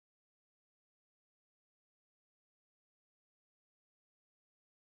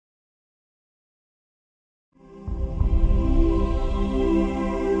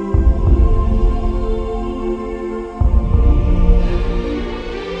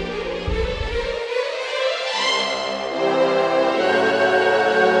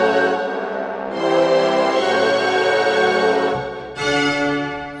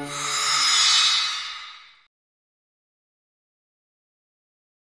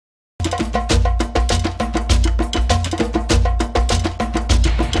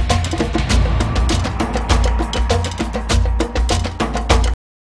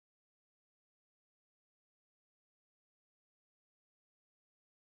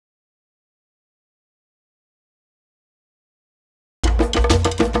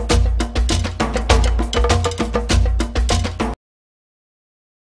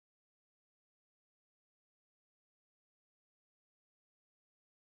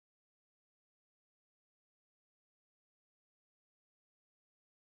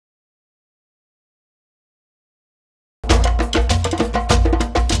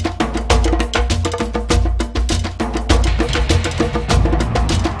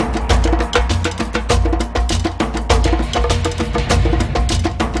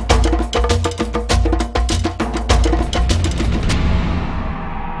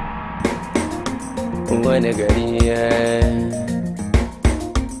wani gari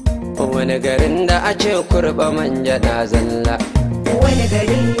wani garin da ake kurba manja da zalla wani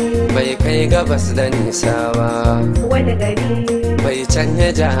gari bai kai gabas da nisa ba wani gari bai canja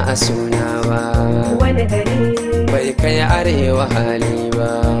ja a suna ba wani gari bai kai arewa hali ba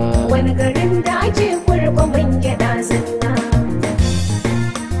wani garin da ake kurba manja da zalla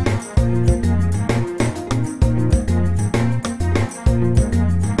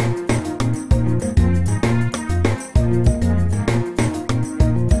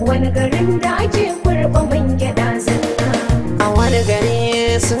wani garin da ake kurba manja da zalla a wani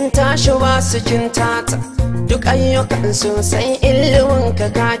gari sun tashi ba su kintata duk ayyukan sosai ilimin ka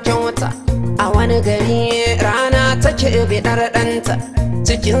kyauta a wani gari rana take bidar ɗanta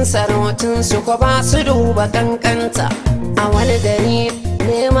cikin sarautun su ko ba su duba kankanta a wani gari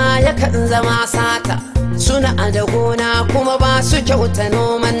nema yakan zama sata suna da gona kuma ba su kyauta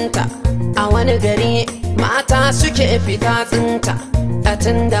nomanta a wani gari mata suke fita tsinta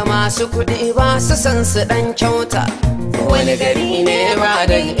da masu kuɗi ba su san su ɗan kyauta wani gari ne ba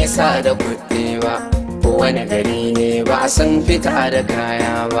don isa da kuɗi ba wani gari ne ba san fita da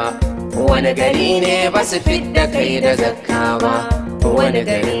kaya ba wani gari ne ba su fidda kai da zakka ba wani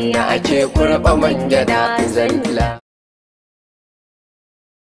gari ya ake kurɓa manja da zalla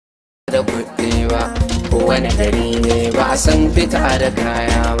da kuɗi ba wani gari ne ba san fita da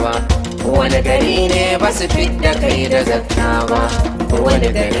kaya ba wani gari ne ba su fidda kai da zakka ba wani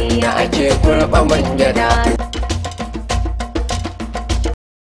gari ya ake kurɓa manja da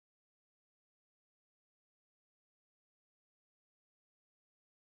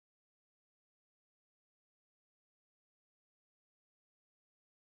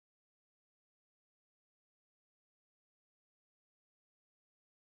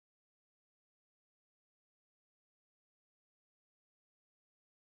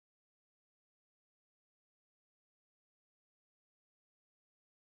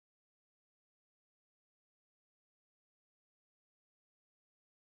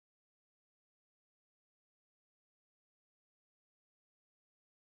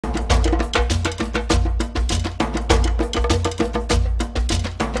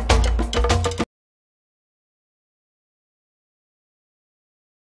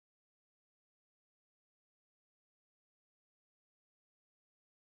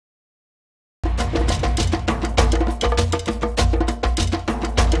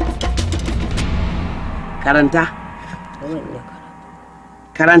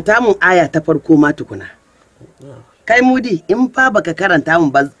karanta mun aya ta farko ma tukuna. Kai Mudi in fa baka karanta mun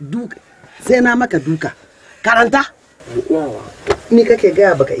ba duka sai na maka duka. Karanta ni kake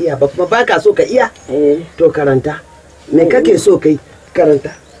gaya baka iya ba kuma baka so ka iya to karanta me kake so kai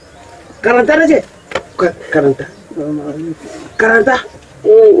karanta nace karanta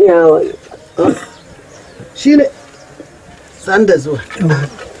shine sanda zuwa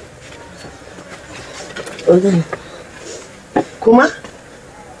kuma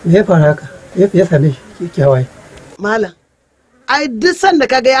me ya fara haka ya same shi kyawaye malam ai duk sanda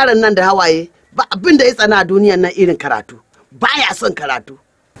kaga yaron nan da hawaye ba abin da ya tsana a duniyan nan irin karatu baya son karatu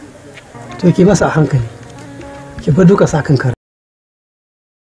to ki masa a hankali ki bar duka sakan karatu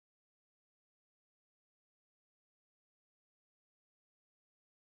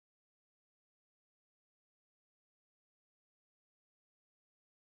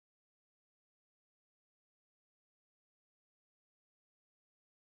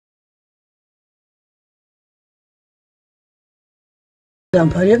da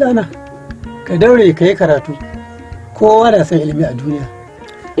amfani dana ka daure ka yi karatu kowa na son ilimi a duniya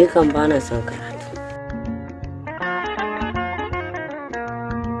ni kan ba na son karatu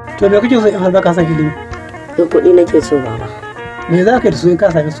to me kake so in har baka son ilimi ni kuɗi nake so baba me za ka yi da su in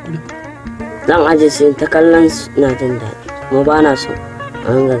ka same su kuɗi zan aje su ta kallon su na jin daɗi kuma ba na so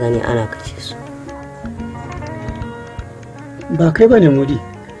a ringa gani ana kace su ba kai bane Mudi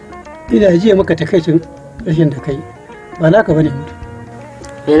ina jiya maka takaicin rashin da kai ba naka bane Mudi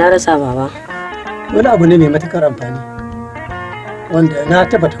me na rasa baba wani abu ne mai matukar amfani wanda na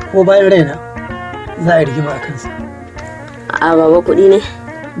tabbata ko bayan raina za a yi rigima a kansa a'a baba kuɗi ne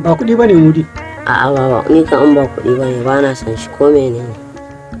ba kuɗi bane Mudi a'a baba ni kan an ba kuɗi bane ba na san shi ko menene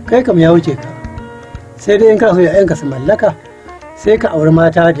kai kam ya wuce ka sai dai in kana so yayanka su mallaka sai ka auri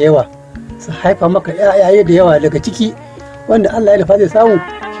mata da yawa su haifa maka yayaye da yawa daga ciki wanda Allah ya lafa zai samu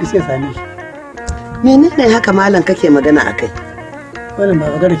shi sai same shi menene haka malam kake magana akai wannan ba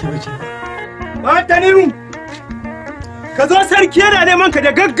magana ke wuce ba Tanimu ka zo sarki yana neman ka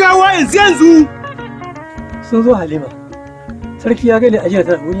da gaggawa yanzu sun zo Halima sarki ya gani ajiyar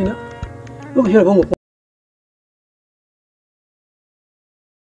tana wuri na lokacin da ban mu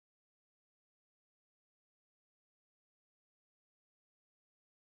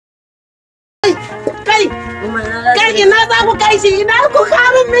kai kai ina za ku kai shi ina ku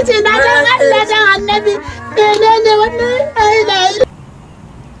kamun miji na dan Allah dan annabi menene wannan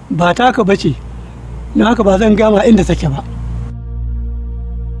ba taka bace na haka ba zan gama inda take ba.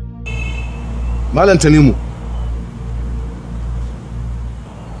 Malam Tanimu,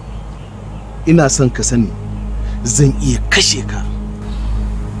 ina son ka sani zan iya kashe ka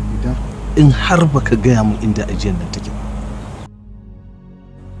in har baka gaya min inda ajiyar nan take ba.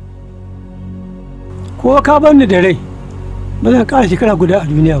 Ko ka bar ni da rai ba zan ƙara shekara guda a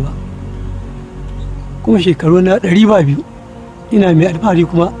duniya ba, kuma shekaru na 200 ina mai alfahari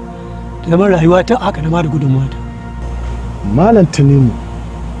kuma da zaman rayuwa ta haka da ma da gudunmuwa ta. Malam Tanimu,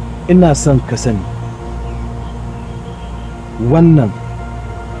 ina son ka sani wannan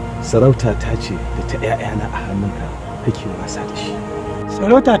sarauta ta ce da ta 'ya'yana a hannunka kake wasa da shi.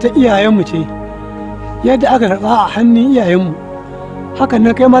 Sarauta ta iyayenmu ce, yadda aka karɓa a hannun iyayenmu hakan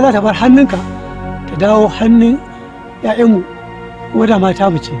nan kai ma za ta bar hannunka ta dawo hannun 'ya'yanmu kuma da mata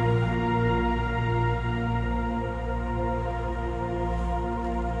mu ce.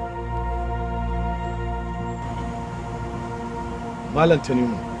 Malam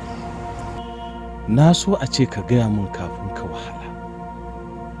Tanimu, na so a ce ka gaya min kafin ka wahala,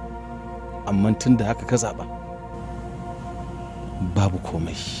 amma tun da haka ka zaɓa babu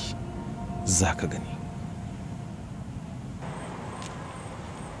komai, za ka gani.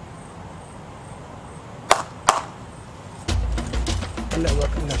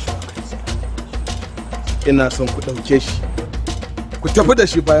 Ina son ku ɗauke shi ku tafi da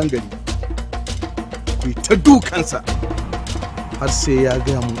shi bayan gari ku yi ta dukansa har sai ya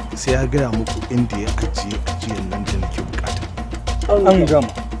gaya muku inda ya ajiye ajiyar nan da nake bukata. An gama.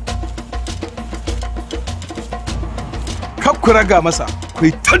 Kar ku raga masa, ku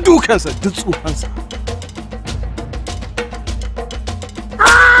yi ta dukansa duk tsufansa.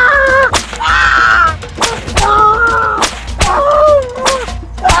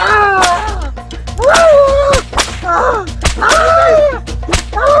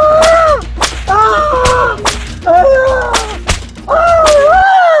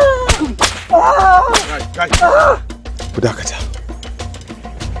 Ku dakata.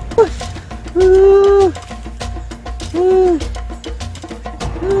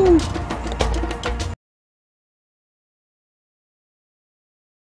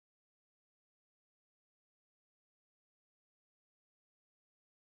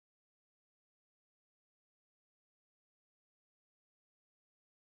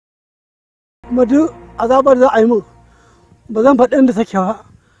 Kuma duk azabar za a yi min ba zan faɗi inda take ba,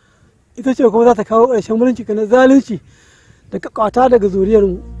 ita ce kuma za ta kawo ƙarshen mulki na zalunci da kakwata daga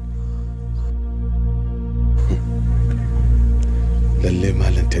zuriyarmu. Lalle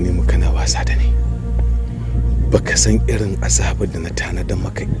Malam Tanimu kana wasa da ni, baka san irin azabar da na tanadar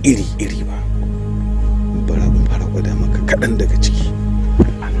maka iri-iri ba. Bara in fara gwada maka kaɗan daga ciki.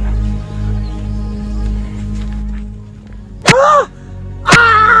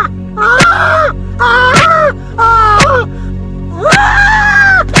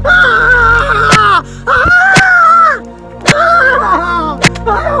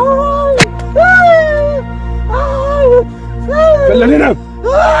 Kallani nan!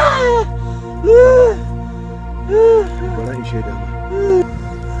 Bara in shaida ma.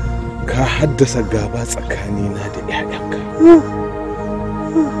 Ka haddasa gaba tsakanina da 'ya'yanka.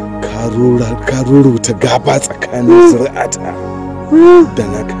 Ka ruruta gaba tsakanin zuri'ata da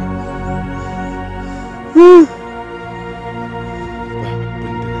naka.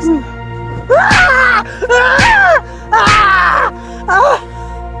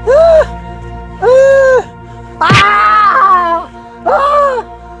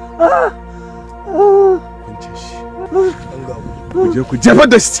 Ku jefar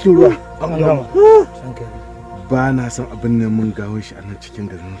da shi cikin ruwa. Ba na son abin nan mun gawo shi a nan cikin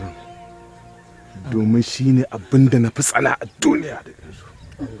garin ran, domin shi ne abin da na fi tsana a duniya da yanzu.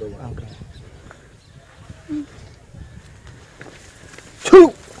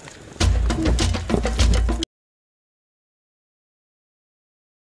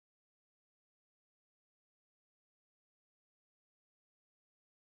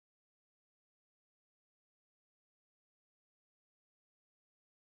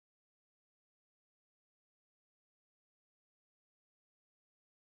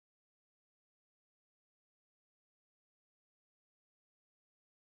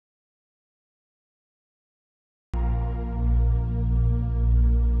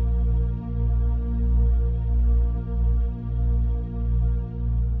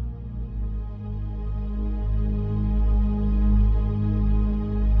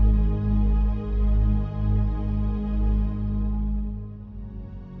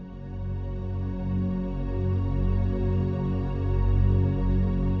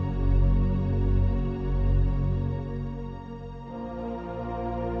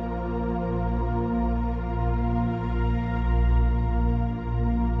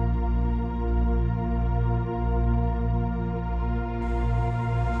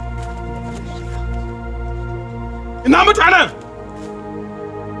 ina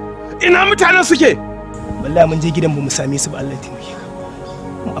mutanen suke? wallahi mun je gidan mu same su ba, Allah ya taimake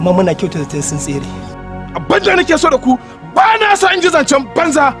ka, amma muna kyautata ta sun tsere. Abin da nake so da ku, ba na so in ji zancen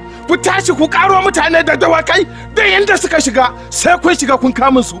banza. Ku tashi ku karo mutane da dawakai da yanda suka shiga, sai kun shiga kun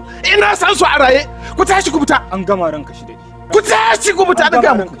kamun su. Ina san su a raye. Ku tashi ku fita. An gama ranka shi dai. Ku tashi ku fita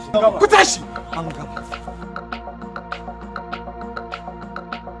daga mu. Ku tashi. An gama.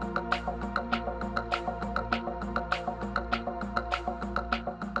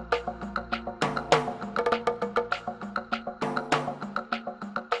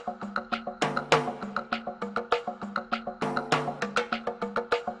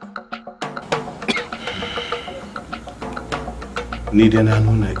 Ni dai na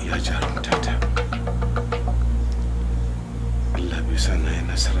nuna iya jarumtata. Allah bai san na yi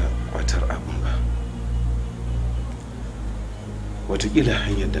nasara kwatar abin ba. Wataƙila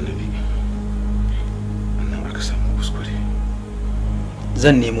hanyar da na bi nan aka samu kuskure.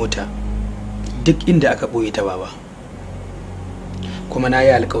 Zan nemo ta duk inda aka ɓoye ta, baba. Kuma na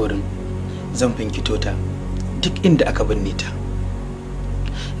yi alkawarin zan finkito ta duk inda aka binne ta.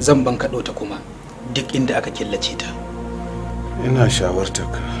 Zan bankaɗo ta kuma duk inda aka killace ta. Ina shawartar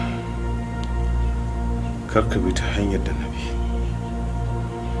ka, kar ka bi ta hanyar da na bi.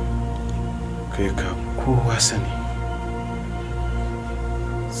 Kai ka kowa sani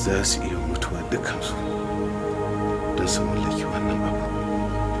za su iya mutuwa dukansu don su mallaki wannan abu.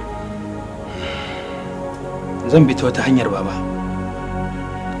 Zan bi ta wata hanyar, baba,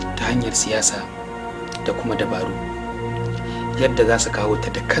 ta hanyar siyasa da kuma dabaru, yadda za su kawo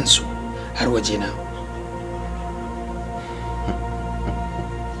ta da kansu har wajena.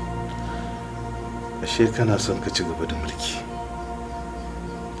 Ashe kana son ka ci gaba da mulki,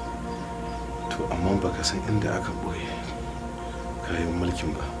 to amma baka san inda aka boye kayan mulkin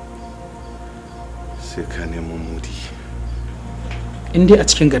ba, sai ka nemo mudi. In dai a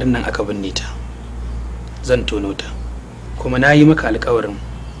cikin garin nan aka binne ta, zan tono ta, kuma na yi maka alkawarin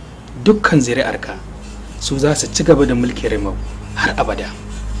dukkan zuri'arka su za su ci gaba da mulkin Rimau har abada.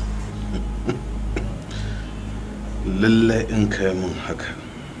 Lallai in kai mun haka,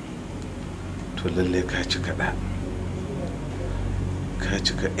 to lalle ka cika ɗa, ka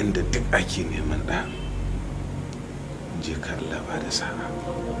cika inda duk ake neman ɗa. Je ka Allah ba da sa'a.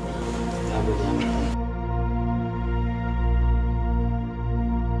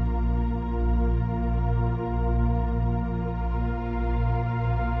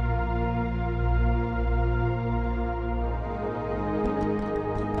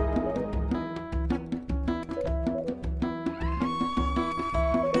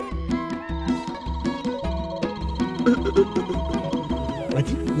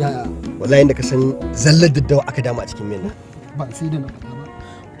 Ya wallahi da ka san zallar daddawa aka dama a cikin miyan nan. Ba sai da na faɗa ba.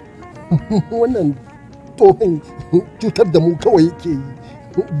 Wannan tsohon cutar da mu kawai yake yi.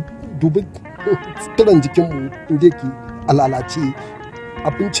 Dubi suturan jikinmu inda yake alalace.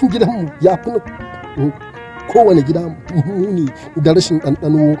 Abincin gidanmu ya fi kowane gida muni da rashin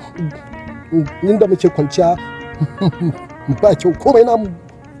ɗanɗano. Inda muke kwanciya ba kyau, komai namu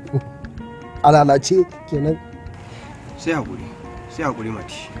alalace kenan. Sai hakuri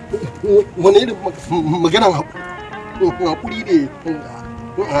mati. Wani irin maganan hakuri ne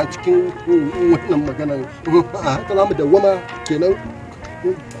a cikin wannan maganan, haka za mu dawwama kenan.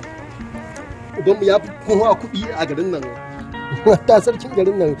 Idan mu ya fi kowa kuɗi a garin nan, ta sarkin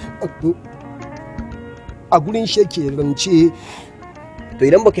garin nan a gurin shi yake rance. To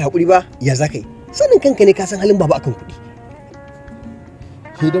idan baka yi hakuri ba ya za ka yi? Sanin kanka ne ka san halin baba akan kuɗi.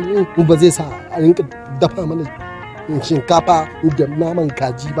 Idan ba zai sa a rinka dafa mana shinkafa da naman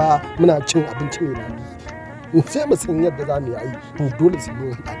kaji ba, muna cin abinci mai daɗi, sai mu san yadda za mu yi. Dole sai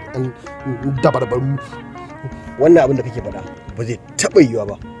mun haɗa ɗan dabarbaru. Wannan abin da kake faɗa ba zai taɓa yiwuwa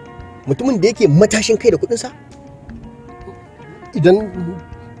ba. Mutumin da yake matashin kai da kuɗinsa, idan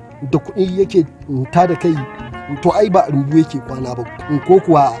da kuɗi yake ta da kai, to ai ba a rumbu yake kwana ba. Ko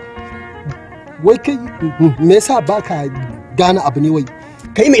kuwa wai kai me yasa baka gane abu ne wai?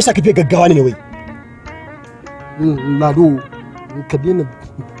 Kai me yasa kafe gaggawa ne wai? Lado, ka daina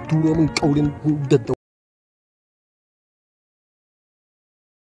turo min kaurin daddawa.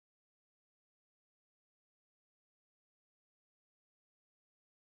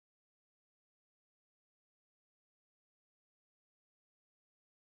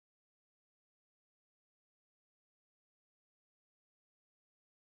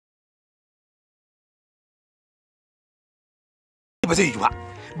 Ba zai yi ba.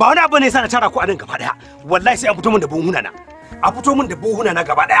 Ba wani abu ne yasa na tara ku a nan gaba daya. Wallahi sai an fito min da buhuna na. A fito min da buhuna na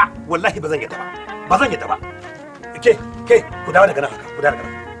gaba daya. Wallahi ba zan yadda ba. Ba zan yadda ba. Ke, ku dawo daga nan haka. Ku dawo daga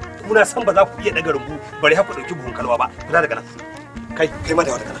nan. ku na san ba za ku iya daga rumbu bari har ku dauki buhun kalwa ba fita daga nan kai ma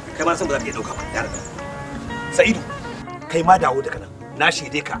dawo daga nan kai ma san ba za ka iya dauka ba ya daga Sa'idu kai ma dawo daga nan na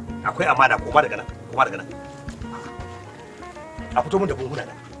shaide ka akwai amana koma daga nan a fito mun da buhuna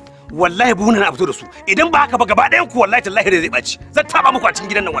nan wallahi buhuna na fito da su idan ba haka ba gaba ɗayan ku wallahi tallahi da zai baci zan taba muku a cikin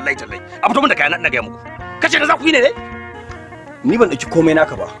gidan nan wallahi tallahi a fito mun da kayan nan na ga muku kace da za ku yi ne ni ban dauki komai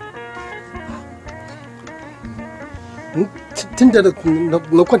naka ba tun da na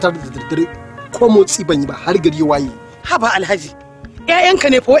kwanta da daddare ko motsi ban yi ba har gari waye. Haba Alhaji, ƴaƴanka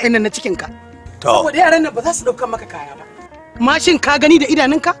ne fa wa'annan na cikin ka. Saboda yaran nan ba za su ɗaukan maka kaya ba. Mashin ka gani da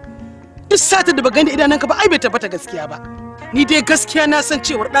idanunka? Duk satar da ba gani da idanunka ba ai bai tabbata gaskiya ba. Ni dai gaskiya na san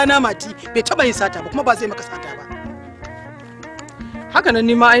cewar ɗana Mati bai taɓa yin sata ba kuma ba zai maka sata ba. Haka nan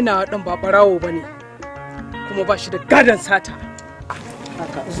ni ma aina ɗan ba ɓarawo ba ne kuma ba shi da gadon sata.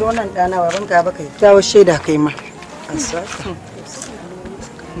 Zo nan ɗana baban ka baka dawo shaida kai ma.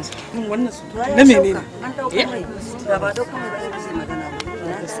 Wannan su na menene?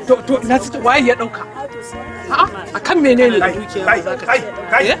 To na ci waye ya dauka? A kan menene da dukiya ba za ka ci?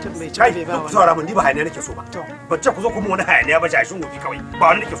 Kai, ku saurara mun ni ba hayaniya nake so ba. Bacce ku zo kuma wani hayaniya ba jashin gobe kawai.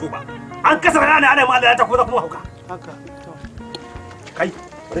 Ba wani nake so ba. An kasa rana ana ma Allah ta ko za kuma hauka. Haka. Kai,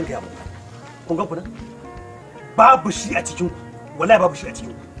 bari ga mu. Kun ga ku nan? Babu shi a cikin ku. Wallahi babu shi a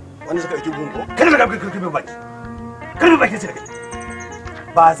cikin ku. Wanda suka yi gungo. Kada ka kirkirbe baki. Kada baki ce da kai.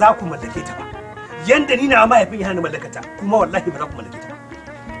 Ba za ku mallake ta ba. Yanda ni na mahaifin ya hana mallakata, kuma wallahi ba za ku mallake ta ba.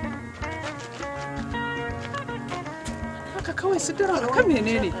 Haka kawai su dira kan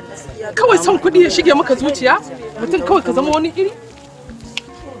menene? Kawai son kuɗi ya shige maka zuciya? Mutum kawai ka zama wani iri?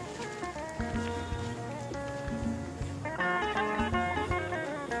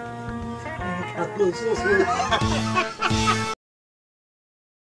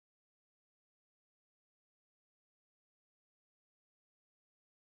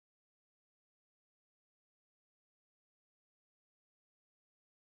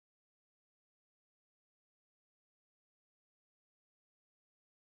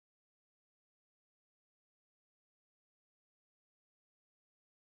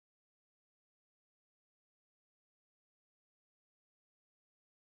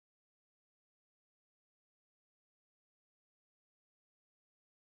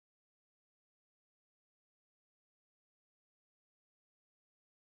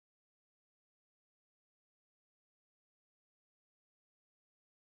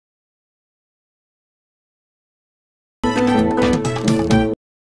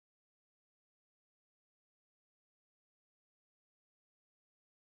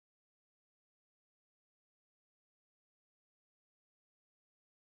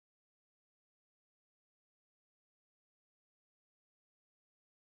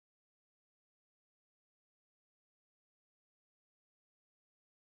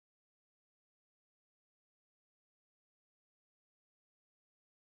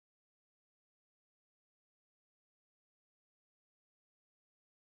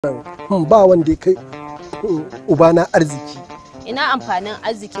 Ba wanda ya kai ubana arziki. Ina amfanin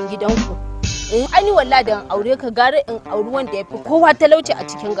arzikin gidanku? Ani wallahi da aure ka gara in auri wanda ya fi kowa talauci a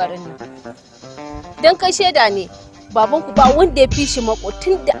cikin garin nan. Dan kai shaida ne, babanku ba wanda ya fi shi mako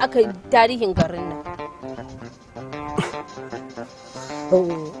tun da aka yi tarihin garin nan.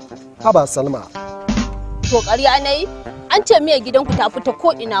 Haba Salma. To ƙarya na yi? An ce miya gidanku ta fita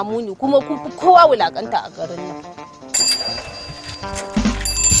ko ina muni kuma kun fi kowa wulakanta a garin nan.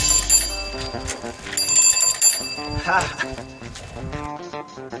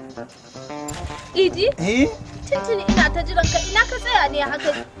 Idi? Tuntuni ina ta jiran ka ina ka tsaya ne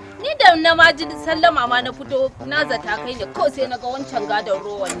haka. Ni da na ma ji sallama ma na fito na zata kai ne kawai sai na ga wancan gadon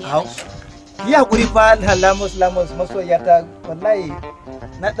rowan ne. Yi hakuri fa Lamus masoya ta wallahi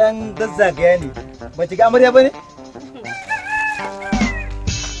na dan zazzagaya ne. Ba ki ga amarya ba ne?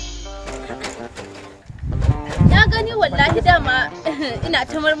 Na gani wallahi dama ina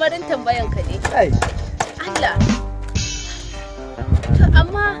ta marmarin tambayan ka ne. Allah. To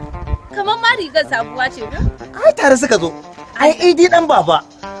amma kamar ma rigar sabuwa ce ko? Ai tare suka zo. Ai idi dan baba.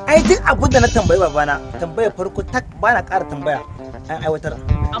 Ai duk abin da na tambayi babana, tambayar farko tak bana ƙara tambaya. An aiwatar.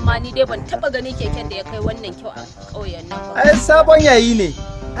 Amma ni dai ban taba gani keken da ya kai wannan kyau a ƙauyen nan ba. Ai sabon yayi ne.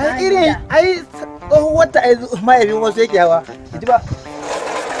 Ai irin ai tsohuwar ta ai mahaifin wasu yake hawa. Ji ba?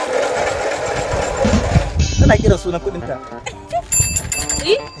 Tana kira sunan kuɗin ta.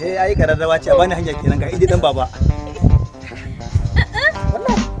 Ai kararrawa ce a bani hanya kenan ga idi dan baba.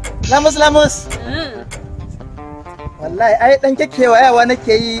 Lamus. Wallahi ai dan kekewayawa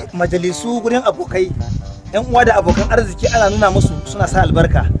nake yi majalisu gurin abokai. Yan uwa da abokan arziki ana nuna musu suna sa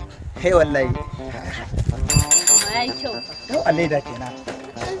albarka. Wallahi. Ai kyau. Yau Allah da kenan.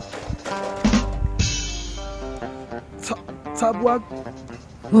 sabuwa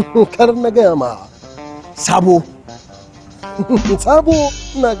kar na gaya ma sabo sabo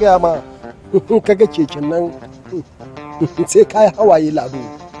na gaya ma kaga keken nan sai kai hawaye lado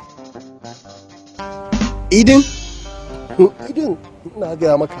idin na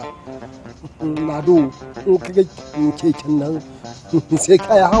gaya maka lado kaga keken nan sai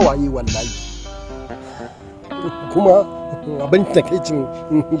kai hawaye wallahi kuma abin takaicin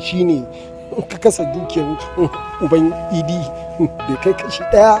shine ka kasa dukiyar uban idi bai kai kashi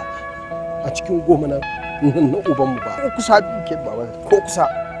daya a cikin 10 na ubanmu ba ko kusa dukiyar baba ko kusa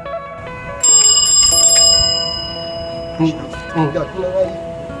ga kuma wani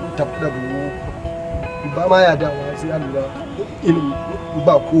tafi da buhu ba ma ya dawa sai an lura ilimi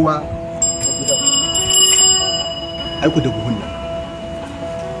ba kowa a gidan aiku da buhun nan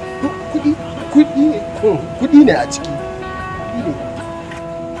kudi ne a ciki kudi ne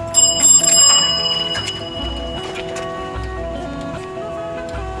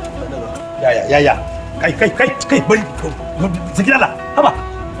ya kai bari saki Allah haba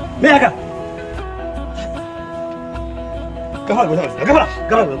me haka gafara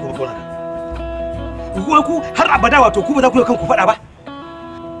ku har abada wato ku ba za ku yi kanku faɗa ba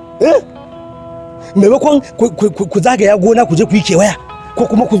maimakon ku zagaya gona ku je ku yi kewaya ko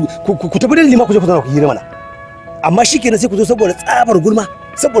kuma ku tafi da lima ku je ku zauna ku yi mana amma shikenan sai ku zo saboda tsabar gulma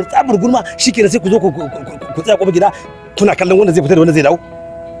shikenan sai ku zo ku tsaya kofar gida kuna kallon wanda zai fita da wanda zai dawo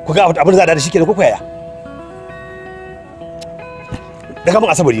ku ga abin da za a da shikenan ko yaya daga mun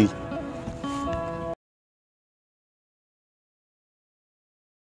asabari ne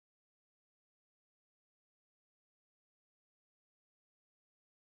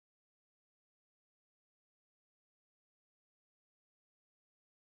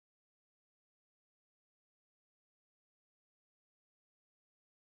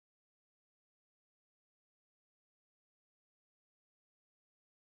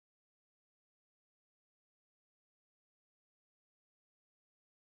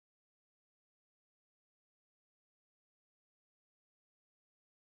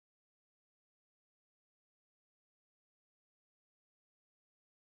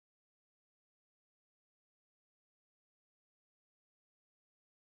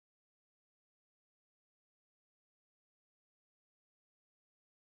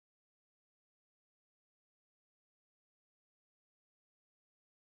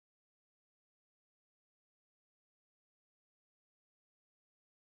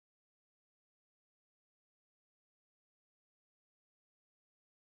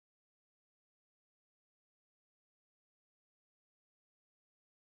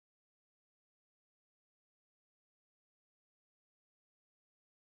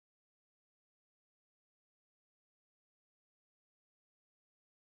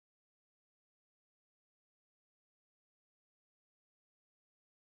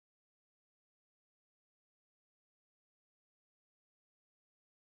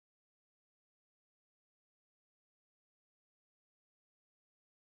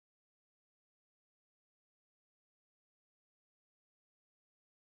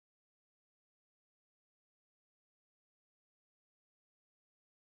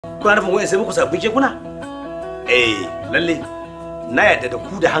kuna nufin wai sai muku sabbin kekuna lalle na yadda da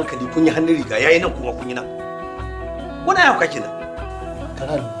ku da hankali kun yi hannun riga yayi nan kuma kun yi nan kuna yau kake nan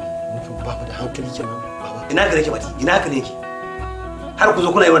kana nufin ba mu da hankali kenan baba ina ka nake mati ina haka ne yake har ku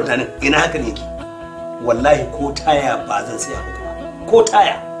zo kuna yi wannan tunanin ina haka ne yake wallahi ko taya ba zan saya muku ba ko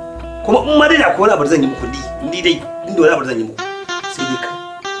taya kuma in ma dai da ko wani abu zan yi muku ni dai inda wani abu zan yi muku sai dai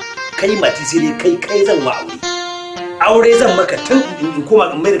kai mati sai dai kai zan wa aure zan maka tun in koma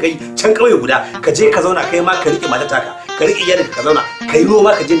in mai da kai can kauye guda ka je ka zauna kai ma ka rike mata taka ka rike iyalin ka zauna kai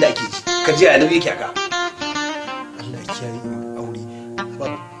noma ka je da ake ji ka je a nan yake aka Allah ya kiyaye aure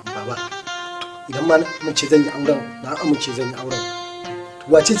baba idan ma mun ce zan yi auren na amince zan yi auren to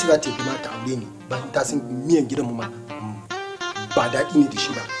wace ce za ta yi mata aure ne ba ta san miyan gidan mu ma ba daɗi ne da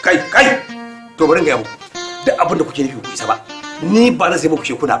shi ba kai to bari in ga muku duk abin da kuke nufi ku isa ba ni ba na sai muku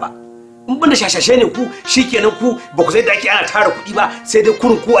shekuna ba in banda shashashe ne ku shikenan ku ba ku sai da ake ana tara kuɗi ba sai dai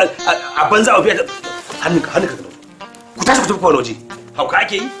kurin ku a banza a fiye hannunka ku tashi ku tafi kowane waje hauka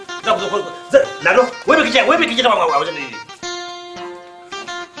ake yi za ku zo lalo wai bai kake taba a wajen ne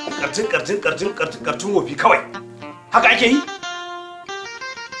kartin wofi kawai haka ake yi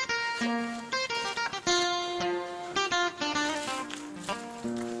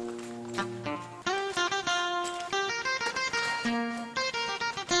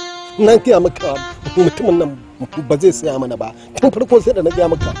na gaya maka mutumin nan ba zai saya mana ba tun farko sai da na gaya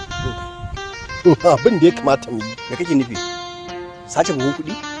maka abin da ya kamata mu yi me kake nufi sace buhun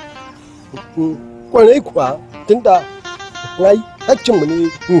kuɗi kwarai kuwa tunda ai hakkinmu ne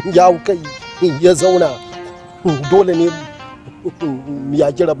ya kai ya zauna dole ne mu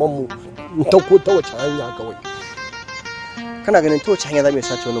yaki rabonmu ta ko ta wace hanya kawai. Kana ganin ta wace hanya za mu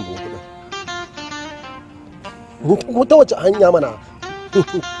sace wannan buhun kuɗin? Ko ta wace hanya mana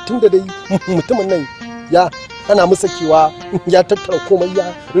tunda dai mutumin nan ya ana masa kewa ya tattara komai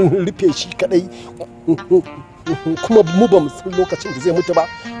ya rufe shi kadai kuma mu ba mu san lokacin da zai mutu ba.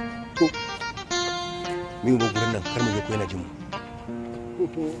 Min ba gurin nan kar mu je ko yana jin mu.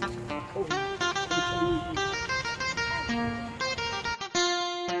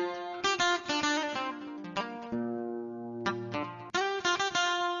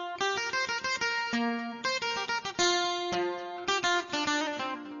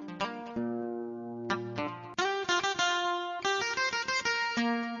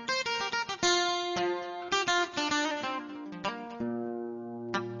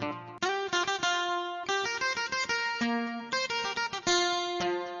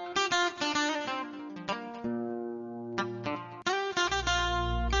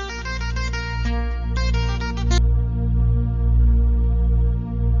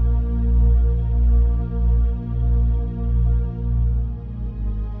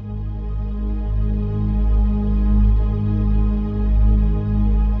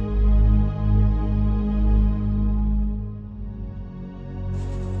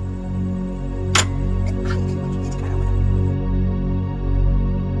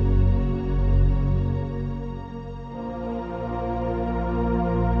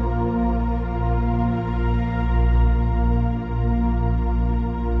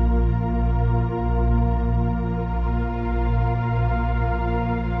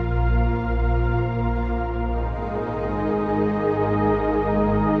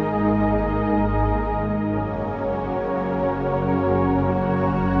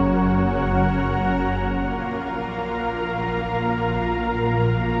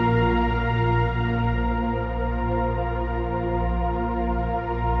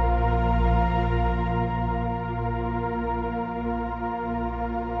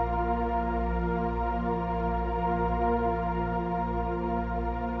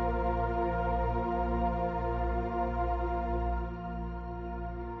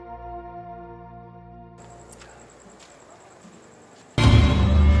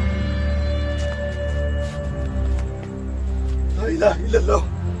 ilaha illallah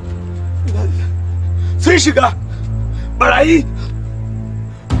sun shiga barayi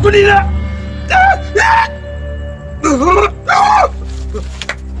kudi na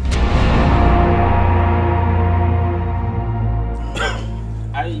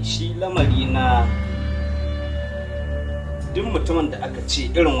ai shi lamari na duk mutumin da aka ce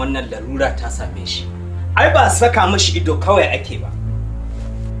irin wannan larura ta same shi ai ba saka mishi ido kawai ake ba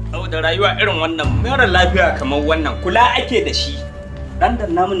saboda rayuwa irin wannan mara lafiya kamar wannan kula ake da shi dan da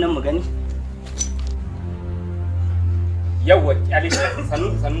namun nan mu gani yawa alisha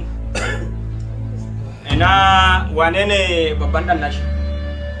sanu ina wane ne babban dan nashi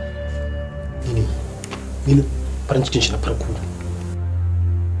ni farin cikin shi na farko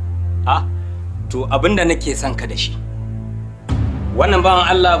to abinda nake son ka da shi wannan bawan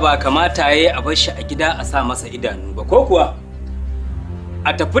Allah ba kamata yayi a bar shi a gida a sa masa idanu ba ko kuwa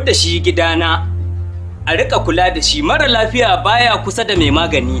a tafi da shi gidana a rika kula da shi mara lafiya baya kusa da mai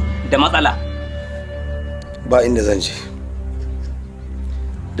magani da matsala ba inda zan je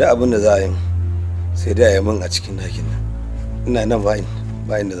da abin da za a yi sai dai a yi min a cikin dakin nan ina nan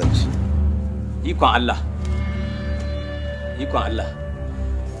ba inda zan je ikon Allah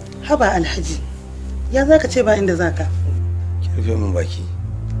haba alhaji ya zaka ce ba inda zaka ki rufe min baki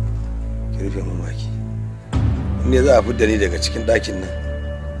ne za a fidda ni daga cikin dakin nan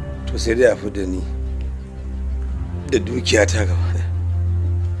to sai dai a fidda ni da dukiya ta gaba da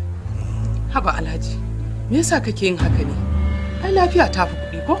haba alhaji me yasa kake yin haka ne ai lafiya ta fi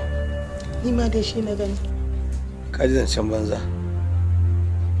kuɗi ko ni ma dai shi na gani ka ji zancen banza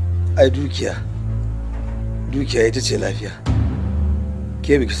ai dukiya ita ce lafiya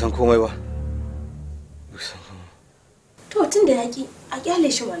ke biki san komai ba to tun da yaki a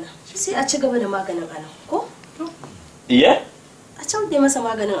kyale shi mana sai a ci gaba da maganin anan ko iya a can dai masa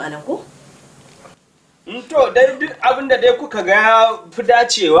maganin anan ko to dai duk abin da dai kuka ga fi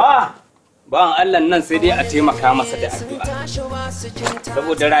dacewa bawan Allah nan sai dai a taimaka masa da addu'a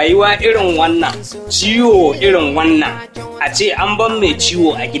saboda rayuwa irin wannan ciwo irin wannan a ce an ban mai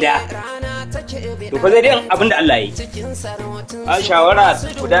ciwo a gida to fa zai dai abin da Allah ya yi a shawara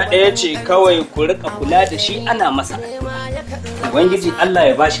guda ɗaya ce kawai ku rika kula da shi ana masa ubangiji Allah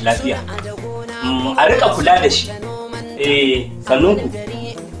ya bashi lafiya a rika kula da shi sannu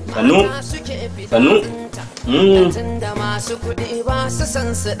tunda masu kuɗi ba su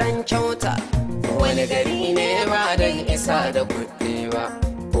san su ɗan kyauta. Wani gari ne ba don isa da kuɗi ba,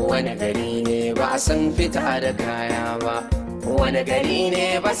 wani gari ne ba san fita da kaya ba, wani gari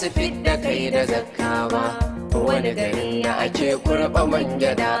ne ba su fidda kai da zakka ba, wani gari ya ake kurɓa man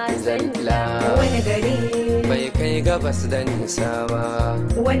gyaɗa zalla. Wani gari bai kai gabas da nisa ba,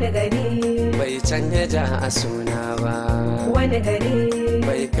 wani gari bai canja ja a suna ba, wani gari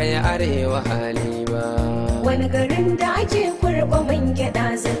bai kai arewa hali ba, wani garin da ake kurɓa man gyaɗa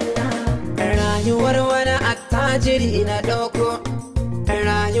zalla. rayuwar wani attajiri na ɗauko,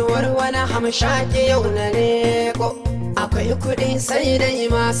 rayuwar wani hamshaki yau na leko. Akwai kuɗi sai dai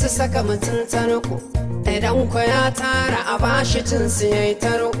masu saka mutum tarko, idan ku ya tara a bashi cin siyai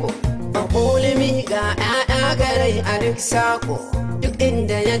tarko. Kulimi ga 'ya'ya garai a duk sako, duk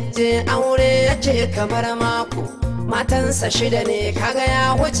inda yaje aure yake kamar mako. Matansa shida ne kaga ya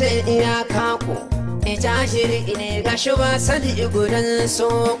wuce iyaka ko, jahiri ne ga shi ba sani gudan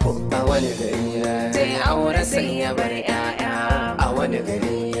soko. A wani gari zai aure sai ya bar 'ya'ya, a wani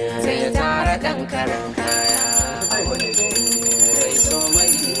gari zai tara ɗan karan kaya, a wani gari zai so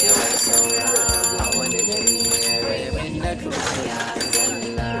mai yawan saura, a wani gari bai bin na dukiya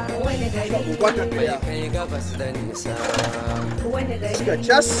zalla. Wani gari bai kai gabas da nisa, wani gari bai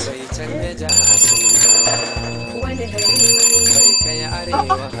canja ja a suna, wani gari bai kai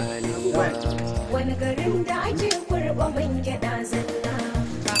arewa hali ba, wani garin da ake kurɓa man gyaɗa zalla.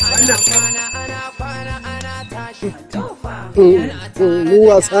 mu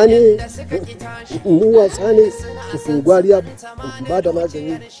wasa ne gwariya ba da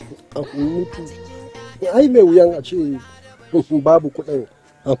magani a mutu. Ai mai wuyan a ce babu kuɗin,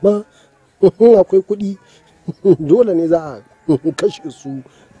 amma akwai kuɗi dole ne za a kashe su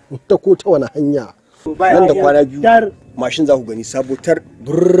ta ko ta wani hanya. Nan da kwana biyu mashin za ku gani sabotar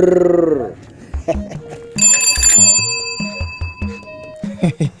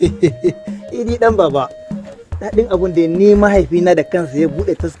Idi dan baba, daɗin abun da ni mahaifina da kansa ya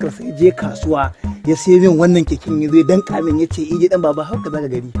buɗe taskarsa ya je kasuwa ya sai min wannan keken ya zo dan kamin ya ce idi dan baba hauka zaka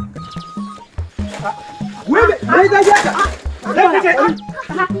gari.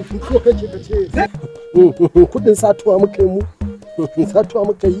 Kudin satuwa muka yi mu, satuwa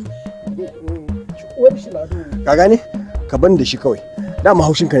muka yi. Ka gane? Ka ban da shi kawai. Dama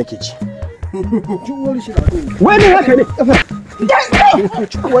haushinka nake ci. Wani haka ne.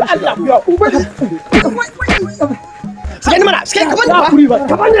 Sai mana, sai ka bani ba.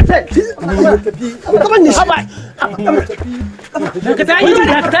 Ka bani sai. Ka bani shi. Ka ta idi,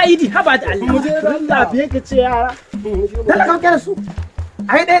 ka ta idi, haba da Allah. Mu je ran da biye ka ce yara. Dala ka kira su.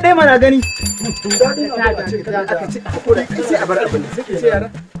 Ai dai dai mana gani. Sai a bar abin sai ka ce yara.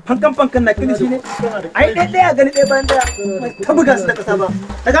 Fankan na kini shine. Ai dai dai a gani dai bayan daya. Ka buga su da kasa ba.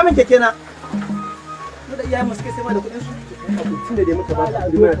 Daga min keke na. Mu da iyayen mu suke sai ma da kuɗin su. Tun da dai muka ba ka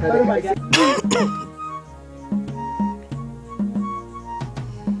kuɗi mana tare.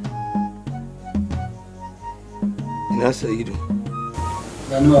 Ina Sa'idu.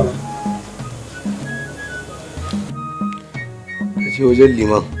 Ganuwa ba. Ka ce wajen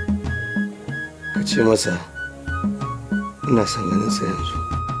liman. Ka ce masa ina son ganin sa yanzu.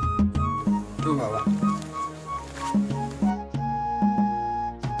 To baba.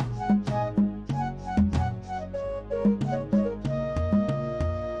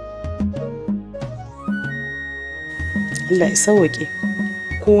 Allah ya sauwaƙe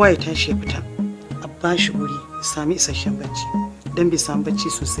kowa ya tashi ya fita a bashi wuri ya sami isasshen bacci don bai samu bacci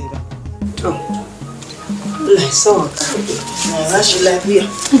sosai ba. To, Allah ya sauwaƙa na ba shi lafiya.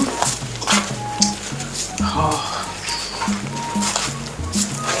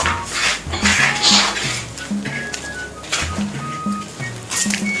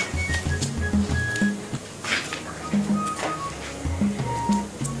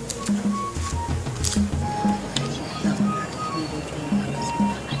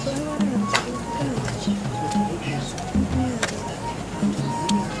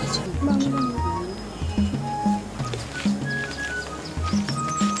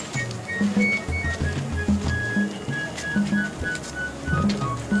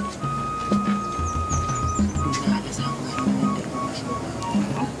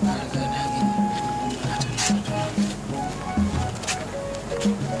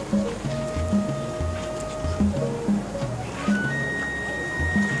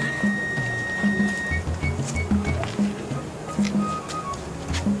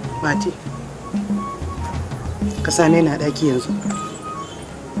 Mati, ka same na ɗaki yanzu.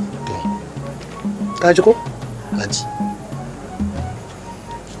 Ka ji ko? Ka ji.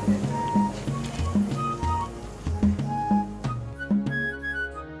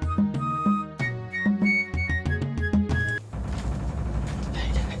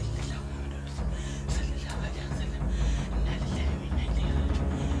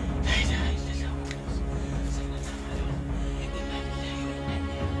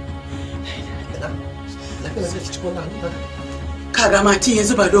 lafiya zai ci cikin wannan hannu kaga mati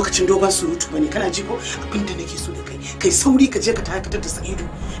yanzu ba lokacin dogon surutu bane kana ji ko abinda nake so da kai sauri ka je ka dakatar da Sa'idu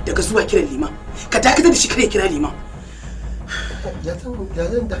daga zuwa kiran liman ka dakatar da shi kare kira liman ya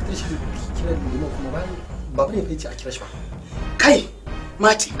zan dakatar shi kiran liman kuma babu ne kai ce a kira shi ba kai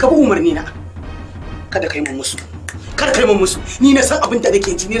mati ka bi umarni na kada kai mun musu ni na san abin da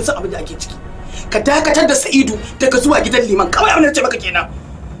nake ji ni na san abin da ake ciki ka dakatar da Sa'idu daga zuwa gidan liman kawai abin da ce maka kenan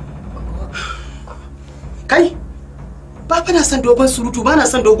kai ba fa na san dogon surutu ba na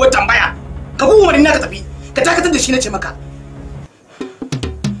san dogon tambaya ka bi umarni na ka tafi ka dakatar da shi na ce maka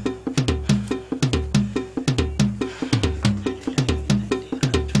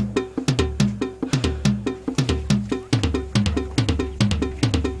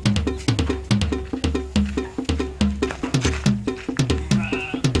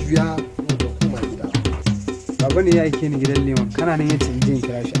Baba ne ya aike ni gidan liman kana nan yace in je in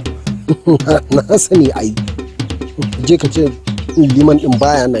kira shi. Na sani ai. Je ka ce liman din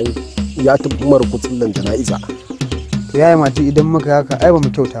baya nan ya tafi mara kutsullan jana'iza. To yaya mati idan muka haka ai ba mu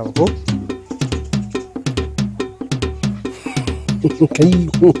kyauta ba ko? Kai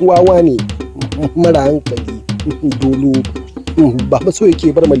wawa ne mara hankali dolo baba so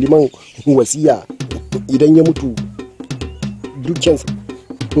yake bar liman wasiya idan ya mutu dukkansa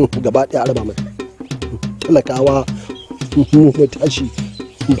gaba ɗaya araba mai talakawa mu tashi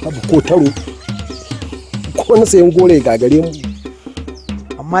babu ko taro ko na sayan gore gagare mu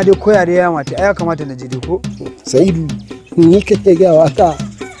amma dai koya da yawa mata ai ya kamata na je dai ko Sa'idu ni kake ga waka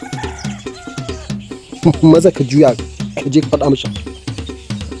maza ka juya ka je ka faɗa mishi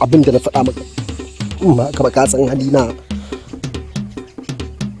abin da na faɗa maka ma ka ba ka san halina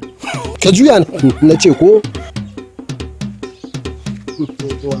ka juya na ce ko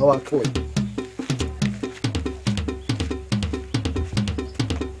wawa kawai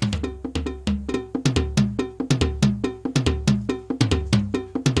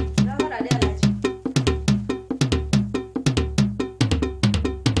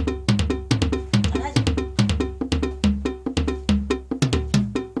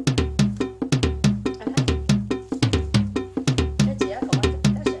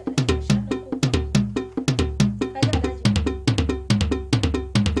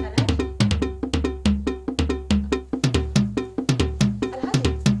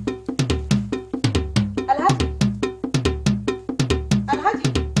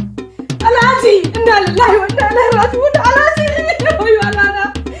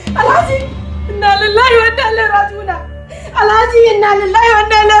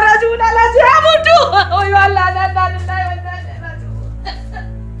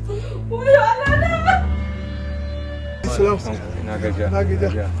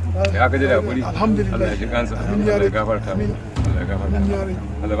ya gaji da hakuri alhamdulillah ya ji kansa Allah ya gafarta Allah ya gafarta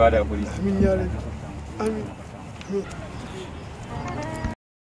Allah ba da hakuri amin ya rabbi amin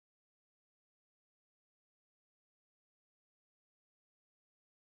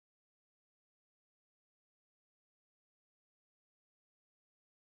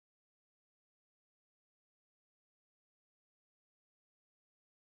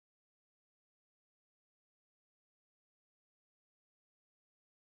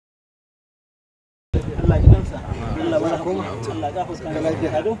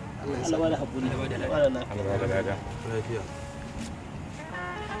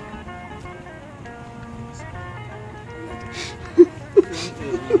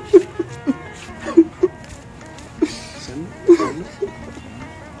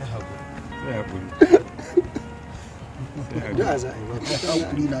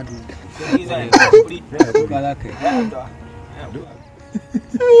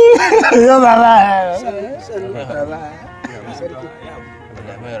Ya baba.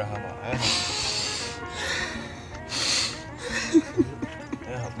 mai rahama ai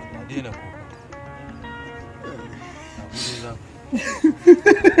hakuri a daina kuka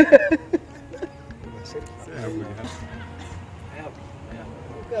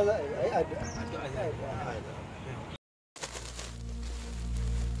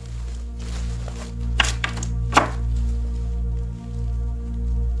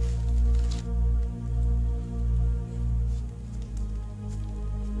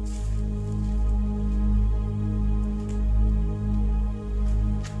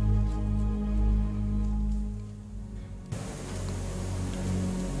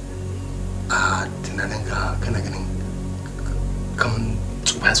tunanin ga kana ganin kaman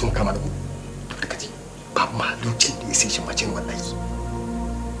tsufa sun kama da ku da kaji ba ma lokacin da ya sai shi mace wallahi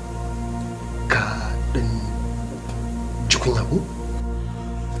ka dan jikun yabo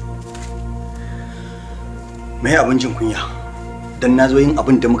mai abin jin kunya dan na zo yin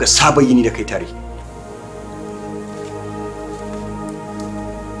abin da muka saba yi ni da kai tare.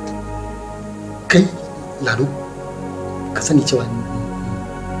 Kai Lado, ka sani cewa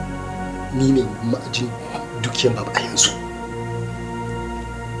ni ne ma'ajin dukiyar baba a yanzu.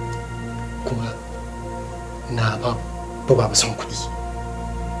 Kuma na ba baba son kuɗi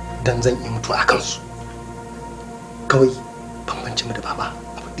dan zan yi mutu a kansu. Kawai bambancin mu da baba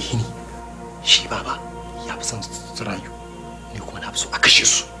abu ɗaya ne. Shi baba ya fi son su rayu, ni kuma na fi so a kashe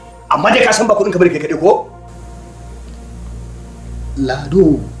su. Amma dai ka san ba kuɗin ka bari kai kaɗai ko?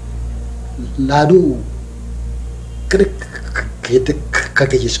 Lado, kada ka yadda ka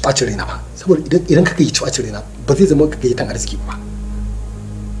gaye shi ɓacin raina ba, saboda idan ka gaye shi ɓacin raina ba zai zama ka gaye tan arziki ba.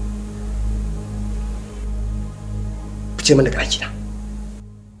 Fice min daga ɗakina.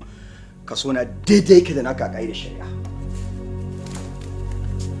 Ka so na daidai yake da naka a ƙa'idar shari'a.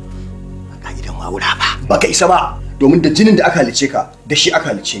 A ƙa'idar mawura ba. Baka isa ba, domin da jinin da aka halice ka da shi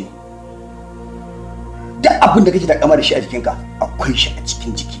aka halice ni. Duk abin da kake takama da shi a jikinka akwai shi a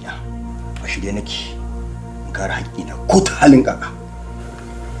cikin jikina. A shirye nake in kare haƙƙina ko ta halin kaka.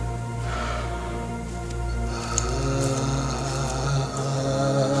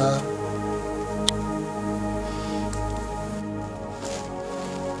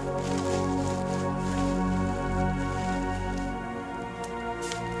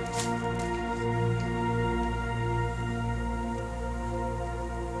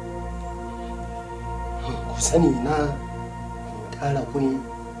 Sani na tara ku ne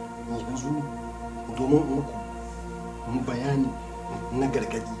yanzu domin muku bayani na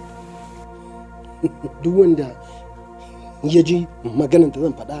gargadi. Duk wanda ya ji maganar da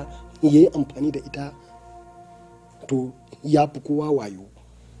zan faɗa ya yi amfani da ita to ya fi kowa wayo,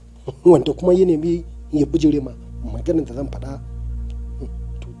 wanda kuma ya nemi ya bijire ma maganar da zan faɗa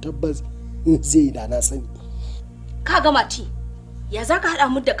to tabbas zai yi da na sani. Ka ga Mati, ya za ka haɗa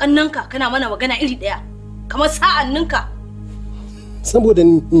mu da ƙannanka kana mana magana iri ɗaya kamar sa'anninka? Saboda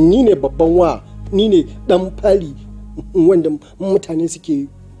ni ne babban wa, ni ne dan fari wanda mutane suke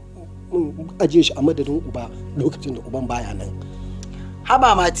ajiye shi a madadin uba lokacin da uban baya nan.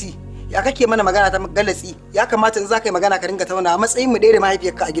 Haba Mati, ya kake mana magana ta galatsi? Ya kamata in za ka yi magana ka ringa tauna a matsayin mu ɗaya da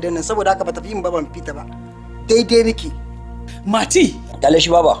mahaifiyarka a gidan nan, saboda haka ba tafi mu ba ban fita ba. Daidai muke. Mati, Dale shi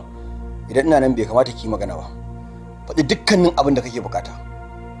baba, idan ina nan bai kamata ki magana ba. Faɗi dukkanin abin da kake bukata.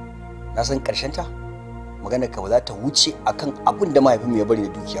 Na san ƙarshen ta magana ka ba za ta wuce akan abin da mahaifinmu ya bari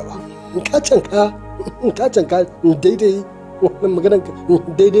da dukiya ba. Ka canka daidai, wannan maganar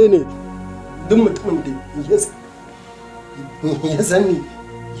daidai ne. Duk mutumin da ya sani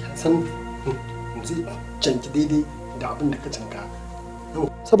ya san zai canki daidai da abin da ka canka.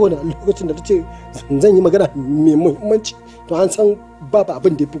 Saboda lokacin da ta ce zan yi magana mai muhimmanci to an san babu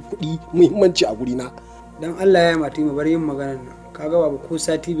abin da ya fi kuɗi muhimmanci a gurina. Dan Allah ya mati mu bar yin maganar nan, kaga babu ko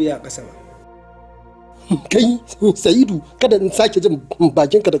sati bai a ƙasa ba. Kai Sa'idu, kada in sake jin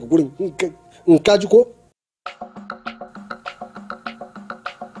bakinka daga gurin, in ka ji ko?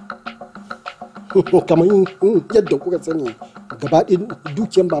 Kamar yadda kuka sani gaba ɗin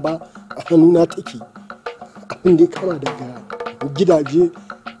dukiyan baba a hannuna take, abin da ya kama daga gidaje,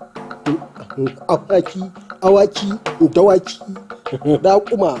 awaki, dawaki,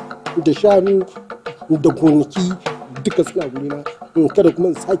 raƙuma da shanu da gonaki duka suna gurina. Kada kuma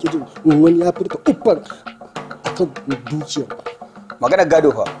in sake jin wani ya furta uffar akan dukiyar. Maganar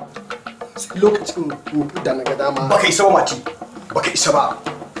gado fa? Sai lokacin da na ga dama. Baka isa ba Mati, baka isa ba.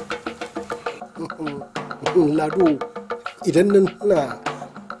 Lado, idan nan na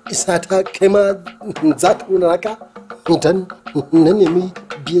isa ta kai ma za ta nuna haka? Idan na nemi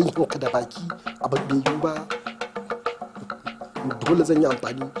biyayyanka da baki abin bai yiwu ba, dole zan yi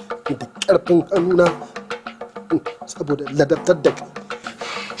amfani da ƙarfin hannuna saboda ladabtar da kai.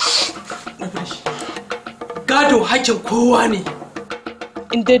 Gado hakkin kowa ne,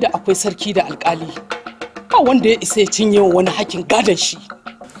 in dai da akwai sarki da alkali, ba wanda ya isa ya cinye wa wani hakkin gadon shi.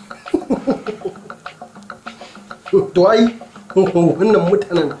 To ai wannan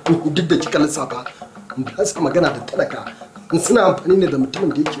mutanen duk da kika lissafa ba sa magana da talaka, suna amfani ne da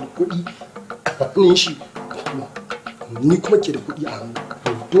mutumin da yake da kuɗi a hannun shi, ni kuma ke da kuɗi a hannu,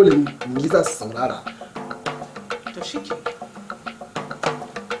 dole ni za su saurara. To shi ke.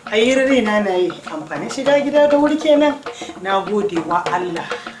 Ayi raina na yi amfani shiga gida da wuri kenan. Na gode wa Allah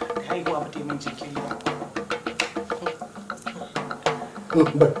da haihuwa ba ta yi min jinkiri ba.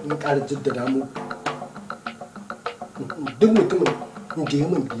 In ƙara jaddada mu, duk mutumin da ya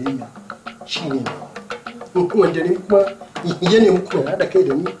min biyayya shi ne wanda ne kuma ya nemi kuma ya haɗa kai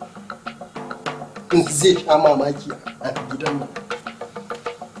da ni zai sha mamaki a gidan nan.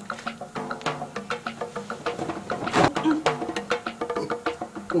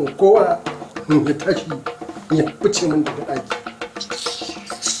 kowa ya tashi ya fice min daga ɗaki.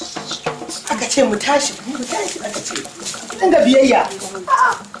 Aka ce mu tashi aka ce. Dinga biyayya.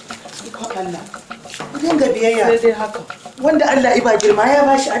 Ko Allah. Dinga biyayya. Sai dai haka. Wanda Allah ya ba girma ya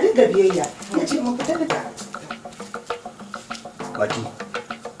bashi a dinga biyayya. Ya ce mu fita daga. Baki.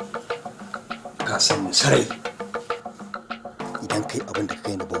 Ka san ni sarai. Idan kai abin da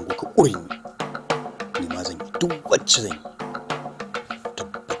kai na bango ka ƙure ni ma zan yi duk wacce zan yi.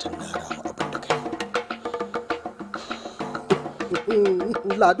 Tabbatar na rama abin da kai.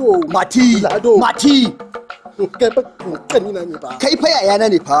 Lado. Mati. Lado. Mati. Kai fa kanina ne fa. Kai fa yayana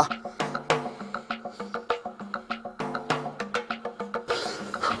ne fa.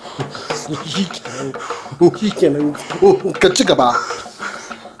 Shikenan ka ci gaba.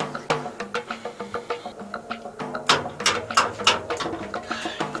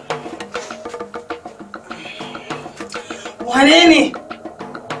 Wane ne?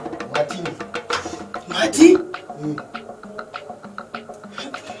 Mati ne. Mati?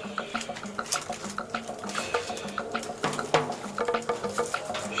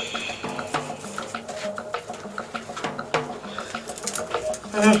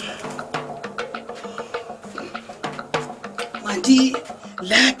 Mati,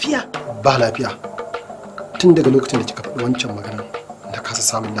 lafiya? Ba lafiya. Tun daga lokacin da kika faɗi wancan magana da kasa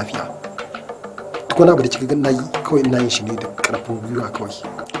samun lafiya. Duk wani abu da kika ga na yi kawai ina yin shi ne da ƙarfin gwiwa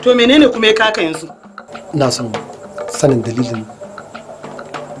kawai. To menene kuma ya kaka yanzu? Ina son sanin dalilin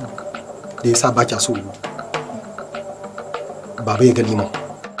da ya sa ba kya so baba ya ga liman.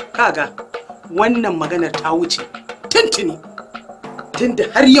 Kaga wannan maganar ta wuce tuntuni tunda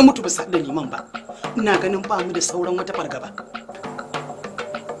har ya mutu ba sa da liman ba. Ina ganin ba mu da sauran wata fargaba.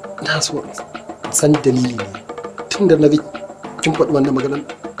 Na so san dalili ne tunda na ga kin faɗi wannan maganar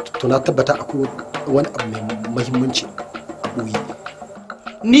to na tabbata akwai wani abu mai muhimmanci a ɓoye.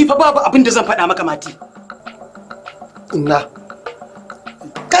 Ni fa babu abin da zan faɗa maka Mati. Inna.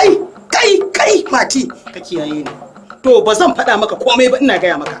 Kai Mati ka kiyaye ni. To ba zan faɗa maka komai ba ina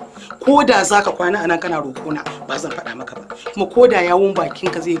gaya maka. Ko da za ka kwana anan kana roƙona ba zan faɗa maka ba. Kuma ko da yawun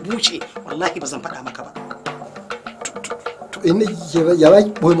bakinka zai buce wallahi ba zan faɗa maka ba. To ina ya bai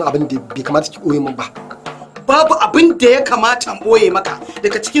ɓoye mu abin da bai kamata ki ɓoye min ba. Babu abin da ya kamata in ɓoye maka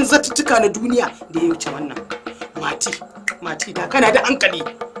daga cikin zatuttuka na duniya da ya wuce wannan. Mati da kana da hankali.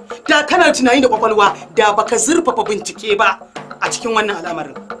 Da kana tunani da kwakwalwa da baka zurfafa bincike ba a cikin wannan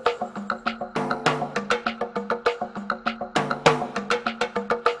al'amarin.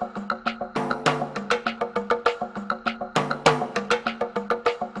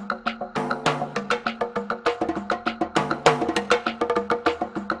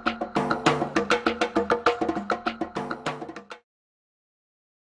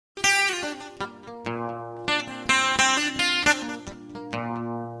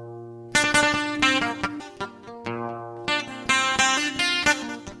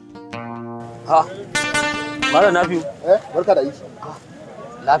 Ha, Malam Nafiu. Barka da aiki.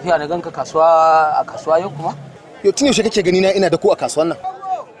 Lafiya na ganka kasuwa a kasuwa yau kuma? Yau tun yaushe kake gani na ina da ku a kasuwan nan?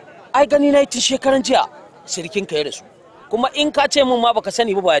 Ai gani na tun shekaran jiya sirikin ka ya rasu. Kuma in ka ce min ma baka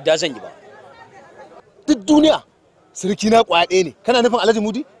sani ba yadda zan yi ba. Duk duniya siriki na kwaya ɗaya ne. Kana nufin Alhaji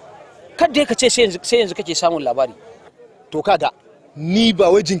Mudi? Kadda ka ce sai yanzu kake samun labari. To kaga ni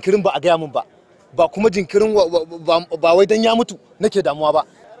ba wai jinkirin ba a gaya min ba. Ba kuma jinkirin ba wai dan ya mutu nake damuwa ba.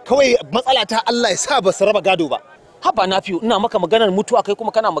 Kawai matsala ta Allah ya sa ba su raba gado ba. Haba Nafiu, ina maka maganar mutuwa kai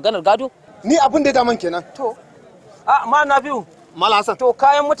kuma kana maganar gado? Ni abin da ya daman kenan. To. Ma Nafiu. Mala Hassan. To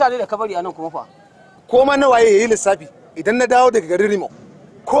kayan mutane da ka bari anan kuma fa. Ko ma nawa yayi lissafi idan na dawo daga garin Rimo.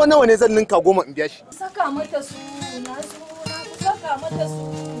 Ko nawa ne zan ninka 10 in biya shi. Saka mata suna saka mata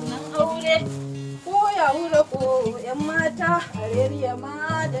sunan aure. Ko ya wura ko yan mata areriya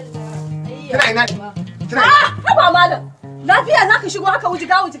madalla. Kina ina ne? Kina. Haba malam. Lafiya za ka shigo haka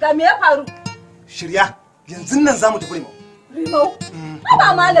wujiga me ya faru? Shirya yanzu nan za mu tafi Rimo. Rimo?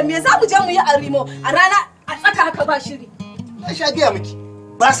 Haba malam me za mu je mu yi a Rimo a rana a tsaka haka ba shiri. Na sha gaya miki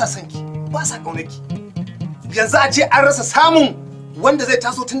ba sa son ki ba sa kaunar ki. Yanzu a ce an rasa samun wanda zai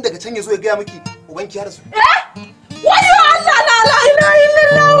taso tun daga can ya zo ya gaya miki ubanki ya rasu. Wani Allah la ilaha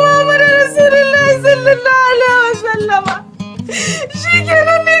illallah Muhammadu Rasulullahi sallallahu alaihi wasallam.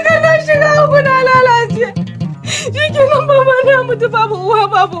 Shikenan ne kana shiga guda lalace. Shikenan baba na mutu babu uwa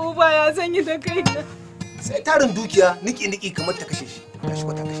babu uba ya sanyi da kaina. Sai tarin dukiya niki kamar ta kashe shi. Gashi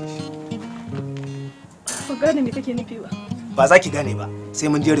ko ta kashe shi. Ba gane me kake nufi ba. Ba za ki gane ba sai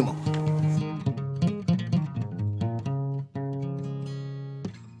mun je Rimo.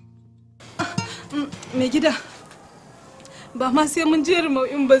 Me gida ba ma sai mun je Rimo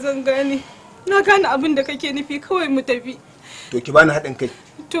in ba zan gane. Na gane abin da kake nufi, kawai mu tafi. To ki bani haɗin kai.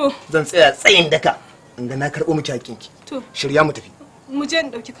 To. Zan tsaya tsayin daka in ga na karɓo miki hakinki. To. Shirya mu tafi. Mu je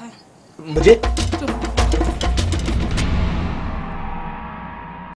in ɗauki kayan. Mu je.